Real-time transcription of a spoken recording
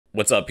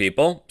What's up,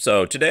 people?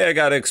 So today I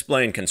gotta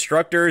explain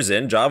constructors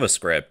in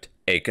JavaScript.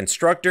 A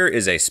constructor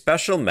is a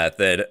special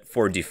method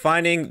for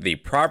defining the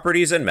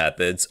properties and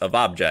methods of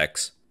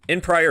objects. In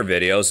prior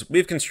videos,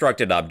 we've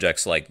constructed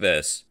objects like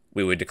this.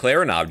 We would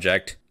declare an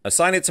object,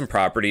 assign it some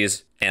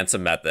properties, and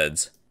some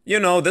methods. You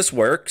know, this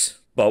works,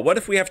 but what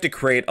if we have to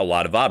create a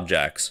lot of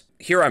objects?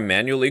 Here I'm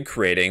manually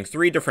creating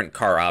 3 different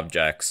car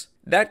objects.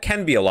 That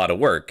can be a lot of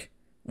work.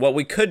 What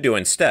we could do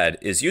instead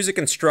is use a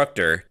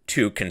constructor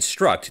to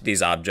construct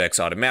these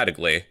objects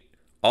automatically.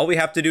 All we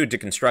have to do to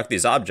construct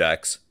these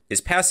objects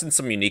is pass in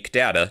some unique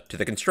data to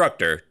the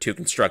constructor to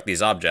construct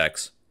these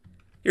objects.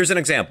 Here's an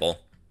example.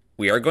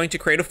 We are going to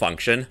create a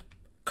function,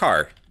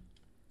 car.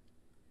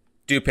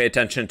 Do pay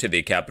attention to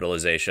the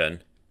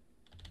capitalization.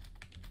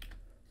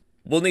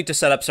 We'll need to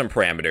set up some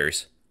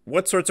parameters.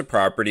 What sorts of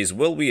properties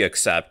will we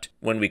accept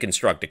when we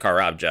construct a car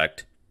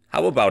object?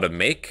 How about a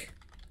make,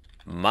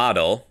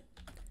 model,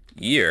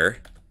 year,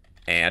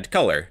 and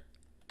color?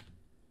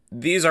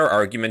 These are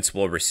arguments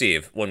we'll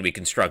receive when we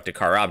construct a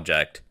car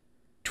object.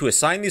 To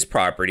assign these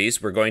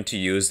properties, we're going to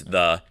use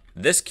the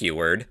this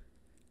keyword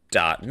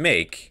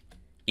 .make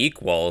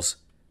equals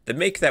the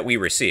make that we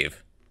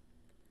receive.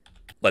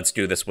 Let's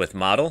do this with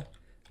model.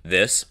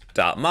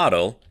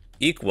 This.model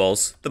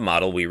equals the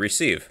model we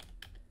receive.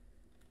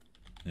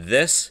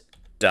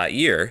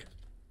 This.year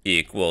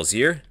equals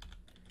year.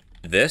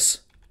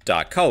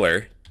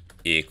 This.color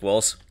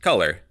equals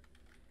color.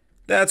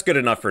 That's good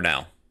enough for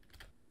now.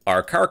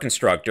 Our car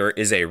constructor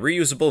is a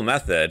reusable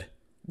method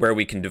where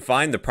we can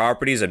define the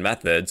properties and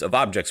methods of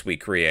objects we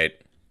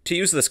create. To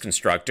use this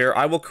constructor,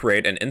 I will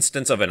create an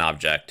instance of an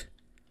object.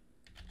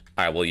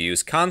 I will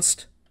use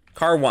const.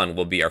 Car1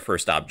 will be our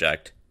first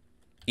object.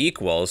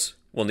 Equals,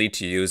 we'll need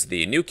to use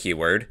the new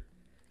keyword.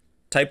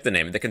 Type the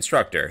name of the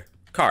constructor,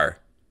 car.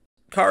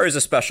 Car is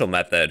a special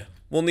method.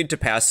 We'll need to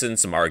pass in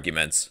some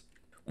arguments.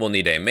 We'll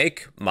need a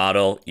make,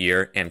 model,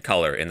 year, and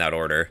color in that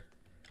order.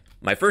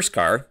 My first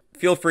car,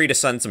 feel free to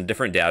send some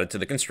different data to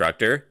the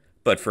constructor,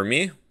 but for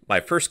me, my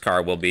first car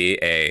will be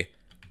a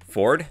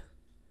Ford.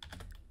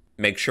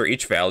 Make sure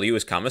each value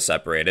is comma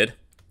separated.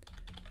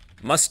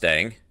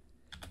 Mustang.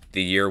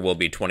 The year will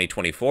be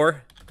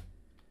 2024,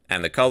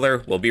 and the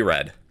color will be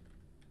red.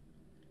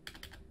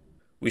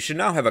 We should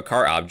now have a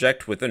car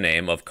object with the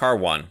name of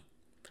car1,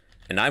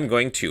 and I'm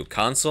going to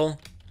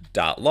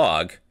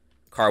console.log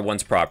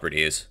car1's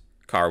properties.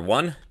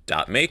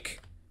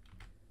 car1.make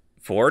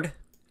Ford.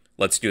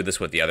 Let's do this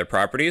with the other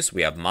properties.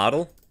 We have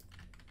model,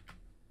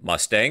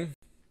 Mustang,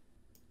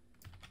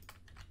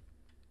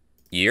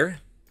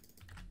 year,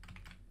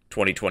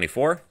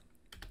 2024,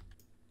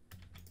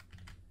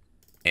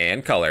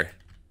 and color,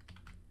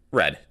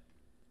 red.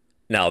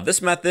 Now,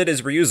 this method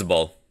is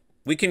reusable.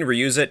 We can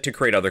reuse it to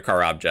create other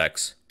car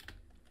objects.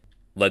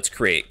 Let's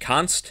create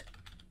const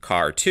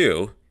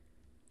car2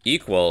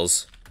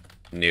 equals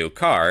new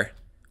car.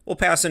 We'll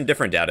pass in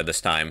different data this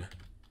time.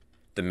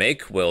 The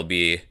make will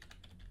be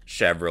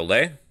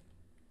Chevrolet.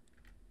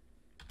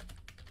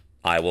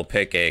 I will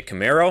pick a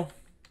Camaro.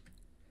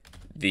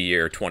 The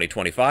year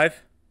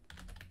 2025.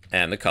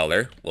 And the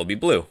color will be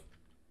blue.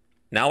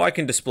 Now I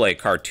can display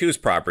car2's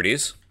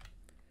properties.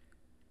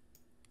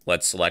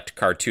 Let's select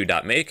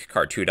car2.make,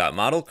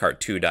 car2.model,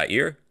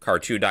 car2.year,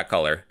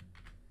 car2.color.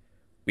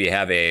 We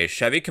have a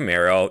Chevy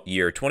Camaro,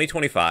 year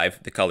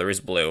 2025. The color is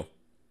blue.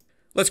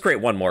 Let's create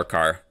one more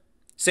car.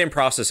 Same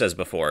process as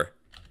before.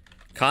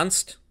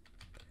 Const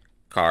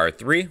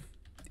car3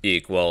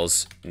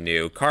 equals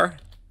new car.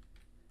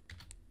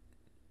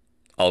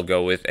 I'll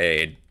go with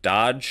a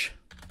Dodge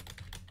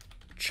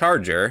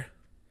Charger,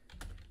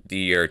 the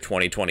year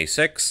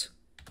 2026,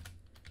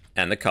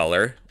 and the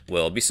color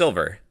will be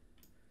silver.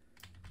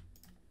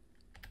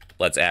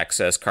 Let's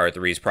access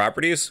car3's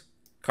properties.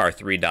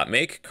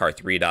 car3.make,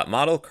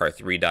 car3.model,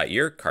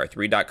 car3.year,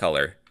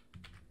 car3.color.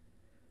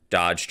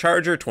 Dodge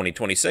Charger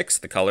 2026,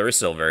 the color is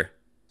silver.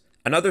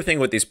 Another thing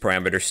with these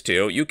parameters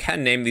too, you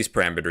can name these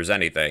parameters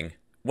anything.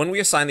 When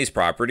we assign these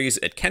properties,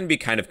 it can be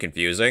kind of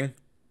confusing.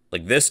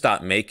 Like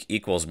this.make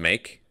equals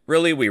make.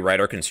 Really, we write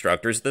our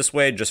constructors this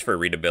way just for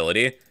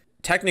readability.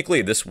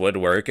 Technically, this would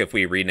work if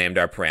we renamed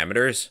our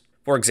parameters.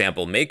 For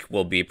example, make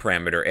will be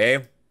parameter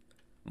A,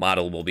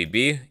 model will be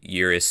B,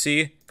 year is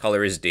C,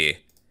 color is D.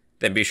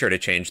 Then be sure to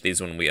change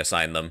these when we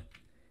assign them.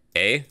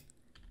 A,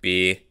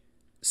 B,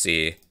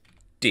 C,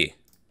 D.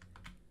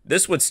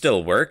 This would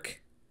still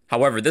work.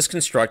 However, this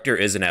constructor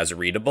isn't as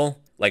readable.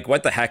 Like,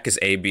 what the heck is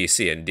A, B,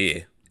 C, and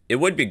D? It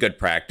would be good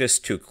practice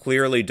to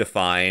clearly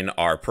define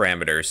our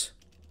parameters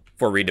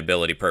for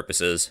readability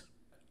purposes.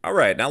 All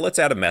right, now let's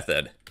add a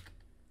method.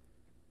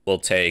 We'll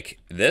take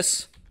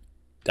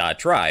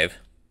this.drive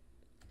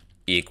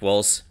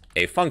equals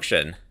a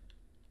function.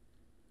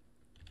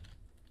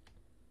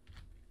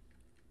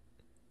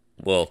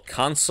 We'll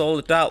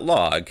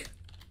console.log.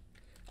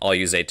 I'll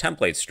use a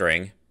template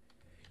string.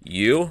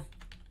 You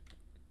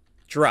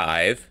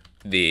drive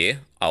the,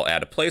 I'll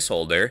add a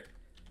placeholder,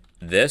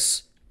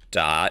 this.model.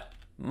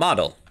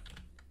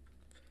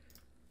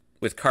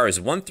 With cars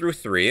 1 through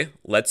 3,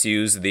 let's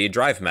use the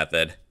drive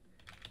method.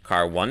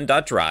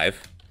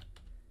 Car1.drive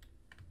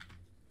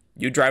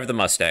you drive the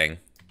Mustang.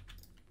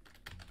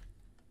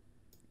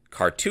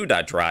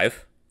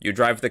 Car2.drive, you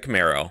drive the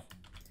Camaro.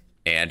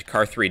 And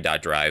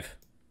car3.drive,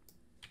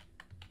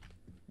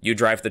 you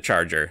drive the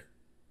Charger.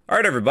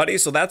 Alright everybody,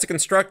 so that's a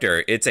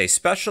constructor. It's a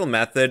special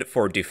method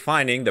for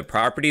defining the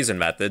properties and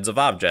methods of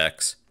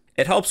objects.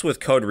 It helps with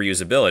code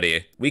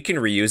reusability. We can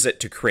reuse it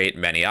to create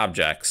many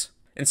objects,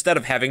 instead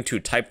of having to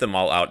type them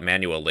all out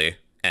manually.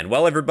 And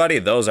well everybody,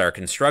 those are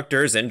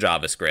constructors in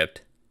JavaScript.